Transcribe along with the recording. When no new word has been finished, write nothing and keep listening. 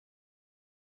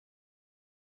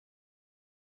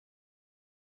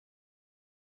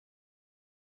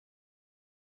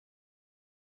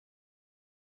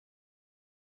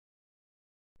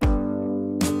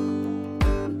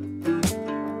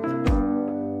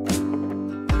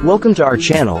Welcome to our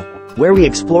channel, where we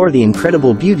explore the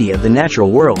incredible beauty of the natural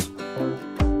world.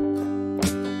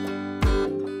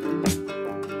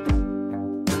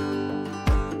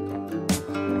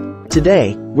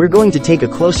 Today, we're going to take a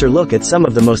closer look at some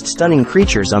of the most stunning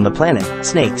creatures on the planet,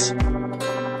 snakes.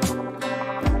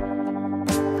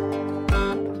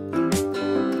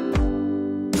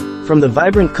 From the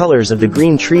vibrant colors of the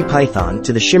green tree python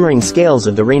to the shimmering scales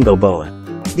of the rainbow boa,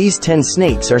 these 10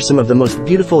 snakes are some of the most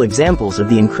beautiful examples of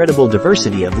the incredible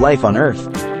diversity of life on Earth.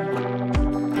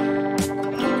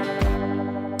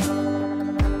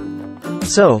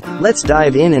 So, let's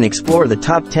dive in and explore the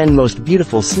top 10 most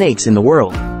beautiful snakes in the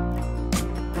world.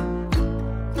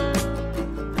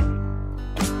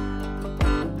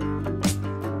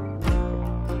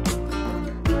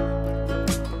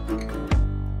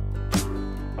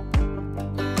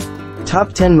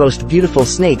 Top 10 most beautiful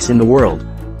snakes in the world.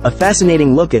 A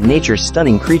fascinating look at nature's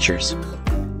stunning creatures.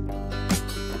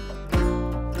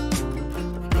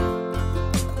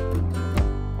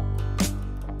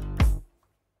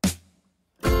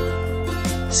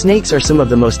 Snakes are some of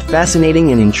the most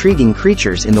fascinating and intriguing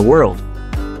creatures in the world.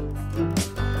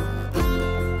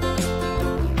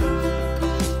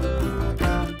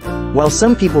 While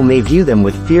some people may view them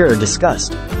with fear or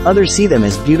disgust, others see them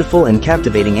as beautiful and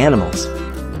captivating animals.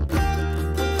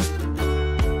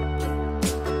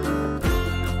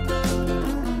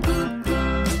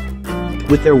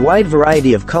 With their wide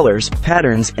variety of colors,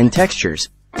 patterns, and textures,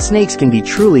 snakes can be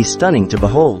truly stunning to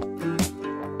behold.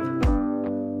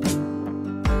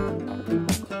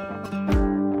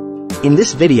 In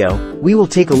this video, we will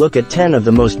take a look at 10 of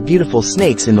the most beautiful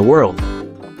snakes in the world.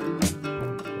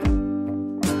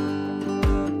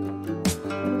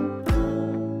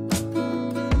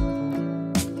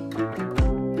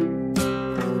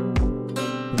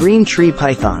 Green tree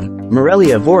python,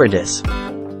 Morelia viridis.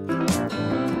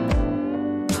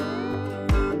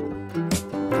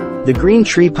 The green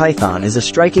tree python is a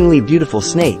strikingly beautiful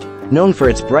snake, known for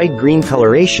its bright green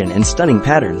coloration and stunning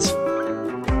patterns.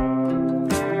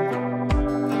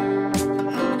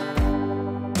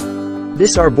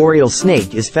 This arboreal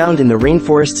snake is found in the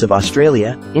rainforests of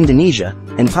Australia, Indonesia,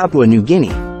 and Papua New Guinea,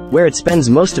 where it spends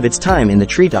most of its time in the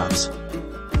treetops.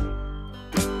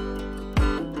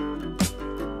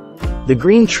 The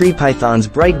green tree python's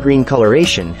bright green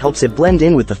coloration helps it blend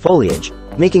in with the foliage,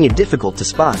 making it difficult to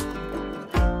spot.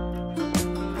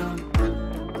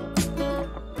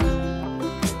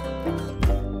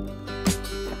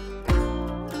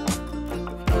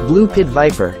 Blue pit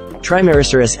viper,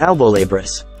 Trimeresurus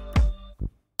albolabris.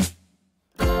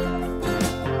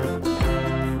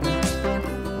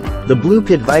 The blue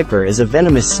pit viper is a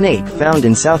venomous snake found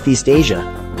in Southeast Asia.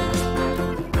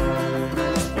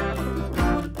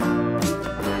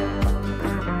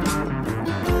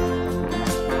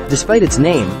 Despite its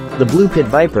name, the blue pit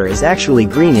viper is actually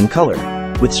green in color,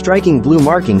 with striking blue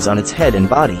markings on its head and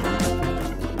body.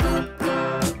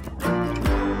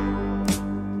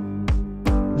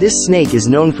 This snake is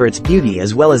known for its beauty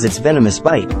as well as its venomous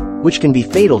bite, which can be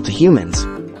fatal to humans.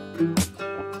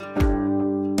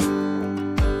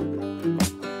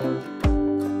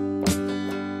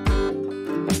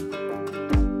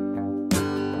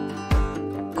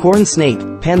 Corn snake,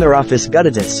 Pantherophis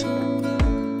guttitus.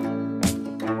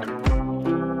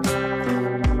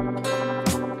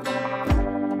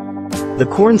 The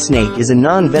corn snake is a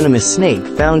non-venomous snake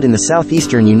found in the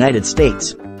southeastern United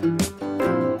States.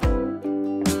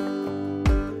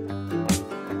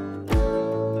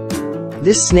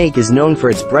 This snake is known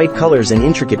for its bright colors and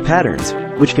intricate patterns,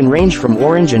 which can range from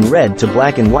orange and red to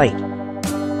black and white.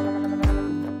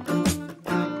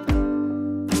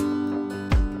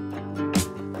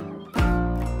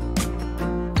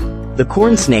 The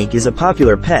corn snake is a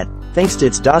popular pet, thanks to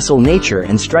its docile nature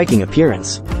and striking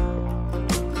appearance.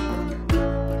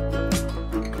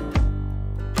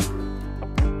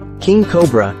 King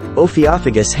cobra,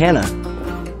 Ophiophagus hanna.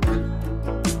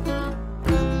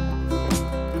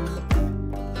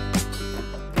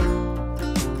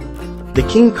 The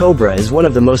king cobra is one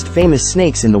of the most famous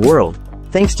snakes in the world,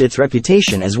 thanks to its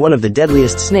reputation as one of the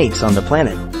deadliest snakes on the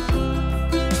planet.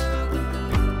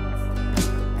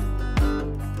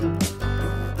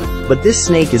 But this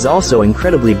snake is also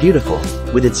incredibly beautiful,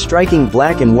 with its striking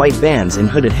black and white bands and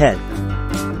hooded head.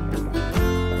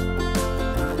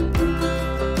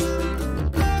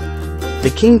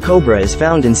 The king cobra is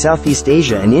found in Southeast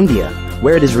Asia and India,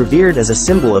 where it is revered as a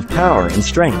symbol of power and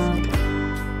strength.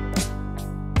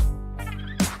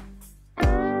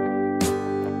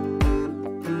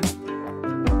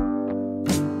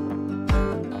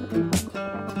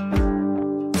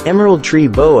 Emerald tree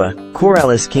boa,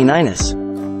 Corallus caninus.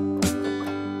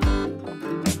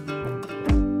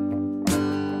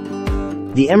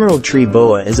 The emerald tree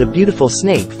boa is a beautiful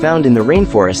snake found in the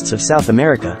rainforests of South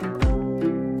America.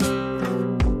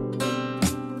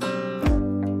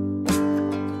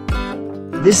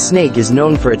 This snake is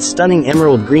known for its stunning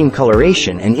emerald green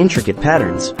coloration and intricate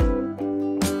patterns.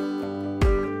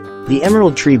 The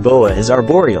emerald tree boa is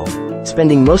arboreal,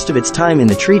 spending most of its time in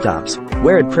the treetops,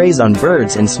 where it preys on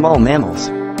birds and small mammals.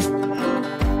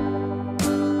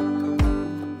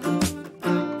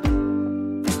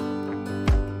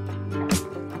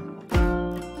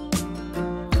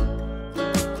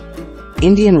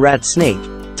 Indian rat snake,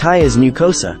 Tyas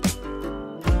mucosa.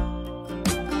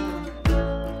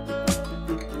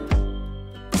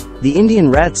 The Indian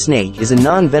rat snake is a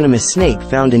non-venomous snake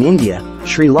found in India,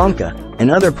 Sri Lanka, and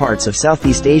other parts of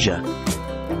Southeast Asia.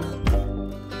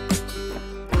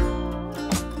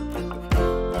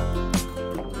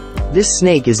 This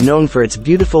snake is known for its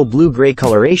beautiful blue-gray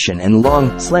coloration and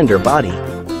long, slender body.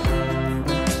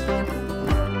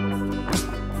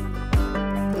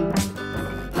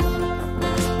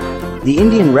 The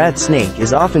Indian rat snake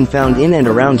is often found in and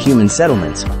around human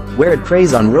settlements, where it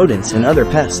preys on rodents and other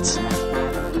pests.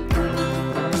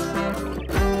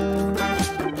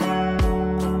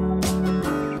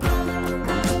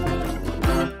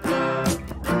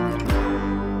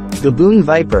 Gaboon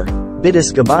viper,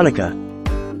 Bitis gabonica.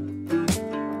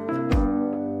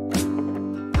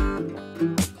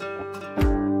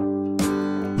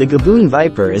 The gaboon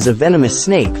viper is a venomous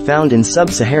snake found in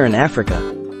sub-Saharan Africa.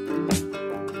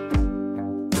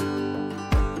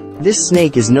 This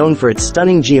snake is known for its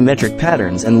stunning geometric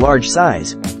patterns and large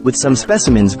size, with some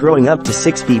specimens growing up to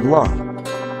 6 feet long.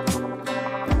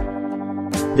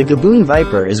 The gaboon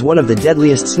viper is one of the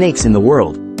deadliest snakes in the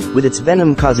world, with its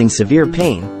venom causing severe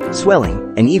pain,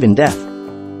 swelling, and even death.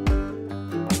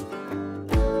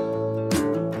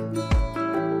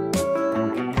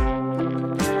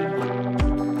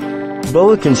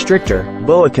 Boa constrictor,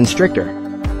 boa constrictor.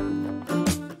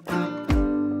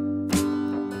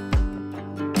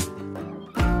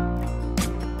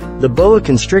 The boa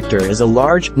constrictor is a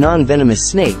large, non-venomous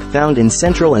snake found in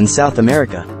Central and South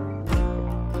America.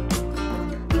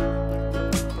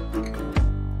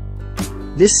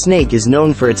 This snake is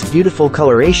known for its beautiful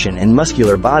coloration and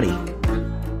muscular body.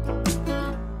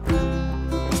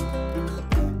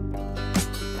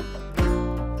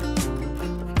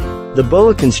 The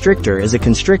boa constrictor is a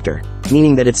constrictor,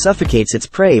 meaning that it suffocates its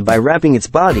prey by wrapping its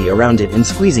body around it and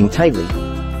squeezing tightly.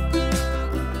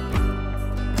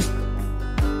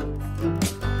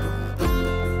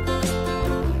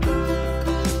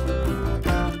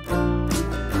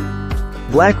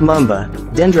 Black mamba,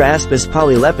 Dendroaspis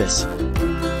polylepis.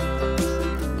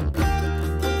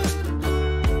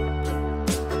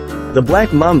 The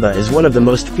black mamba is one of the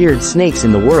most feared snakes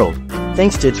in the world,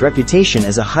 thanks to its reputation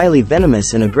as a highly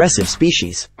venomous and aggressive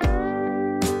species.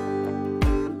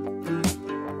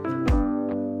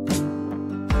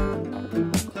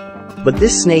 But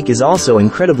this snake is also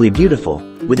incredibly beautiful,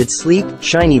 with its sleek,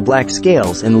 shiny black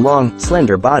scales and long,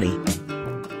 slender body.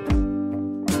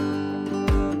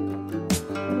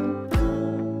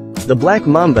 The black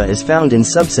mamba is found in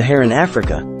sub-Saharan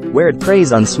Africa, where it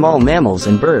preys on small mammals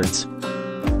and birds.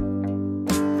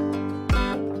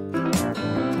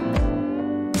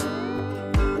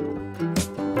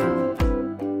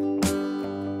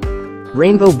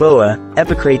 Rainbow boa,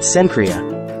 Epicrate cencrea.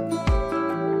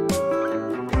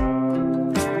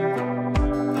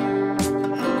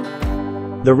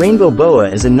 The rainbow boa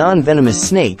is a non-venomous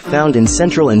snake found in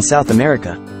Central and South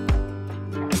America.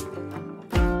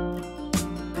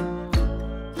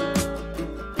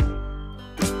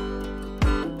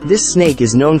 This snake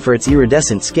is known for its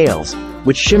iridescent scales,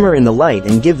 which shimmer in the light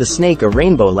and give the snake a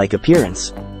rainbow-like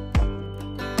appearance.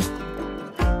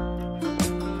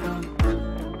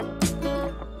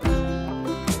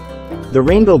 The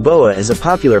rainbow boa is a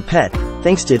popular pet,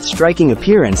 thanks to its striking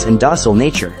appearance and docile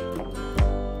nature.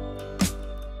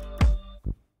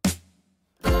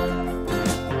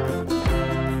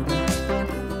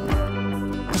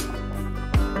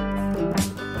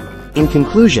 In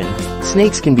conclusion,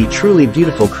 snakes can be truly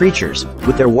beautiful creatures,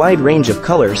 with their wide range of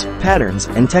colors, patterns,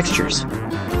 and textures.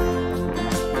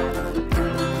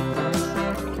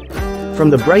 From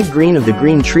the bright green of the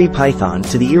green tree python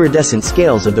to the iridescent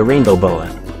scales of the rainbow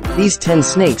boa, these 10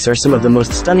 snakes are some of the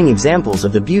most stunning examples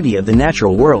of the beauty of the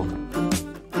natural world.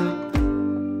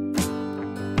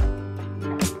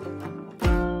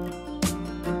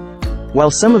 While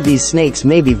some of these snakes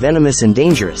may be venomous and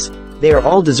dangerous, they are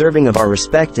all deserving of our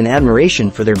respect and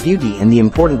admiration for their beauty and the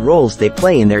important roles they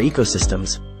play in their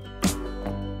ecosystems.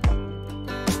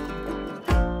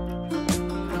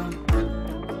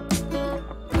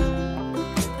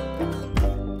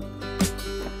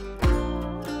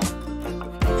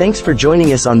 Thanks for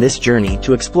joining us on this journey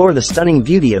to explore the stunning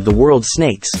beauty of the world's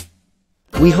snakes.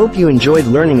 We hope you enjoyed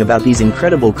learning about these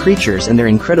incredible creatures and their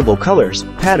incredible colors,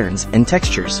 patterns, and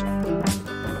textures.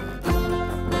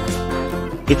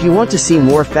 If you want to see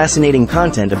more fascinating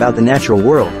content about the natural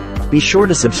world, be sure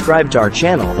to subscribe to our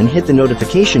channel and hit the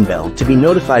notification bell to be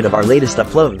notified of our latest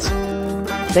uploads.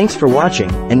 Thanks for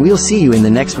watching, and we'll see you in the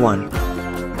next one.